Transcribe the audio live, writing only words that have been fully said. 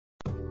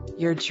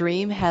Your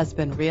dream has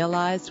been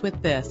realized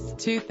with this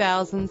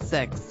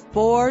 2006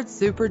 Ford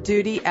Super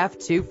Duty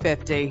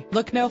F-250.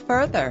 Look no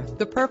further.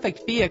 The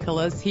perfect vehicle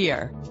is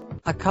here.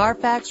 A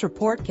Carfax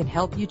report can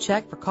help you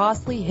check for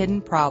costly hidden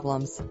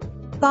problems.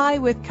 Buy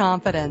with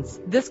confidence.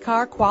 This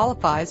car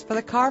qualifies for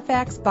the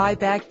Carfax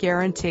buyback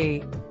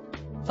guarantee.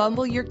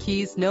 Fumble your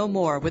keys no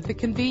more with the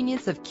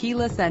convenience of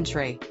keyless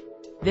entry.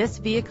 This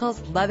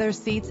vehicle's leather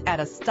seats add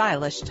a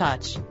stylish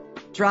touch.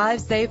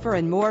 Drive safer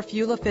and more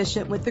fuel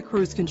efficient with the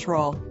cruise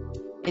control.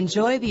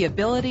 Enjoy the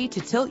ability to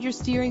tilt your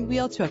steering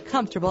wheel to a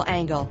comfortable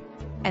angle.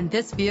 And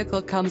this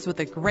vehicle comes with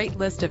a great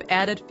list of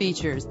added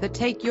features that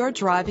take your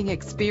driving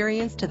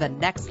experience to the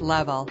next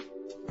level.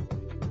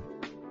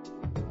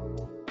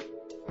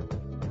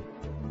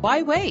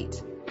 Why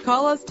wait?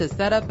 Call us to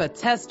set up a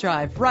test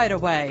drive right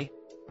away.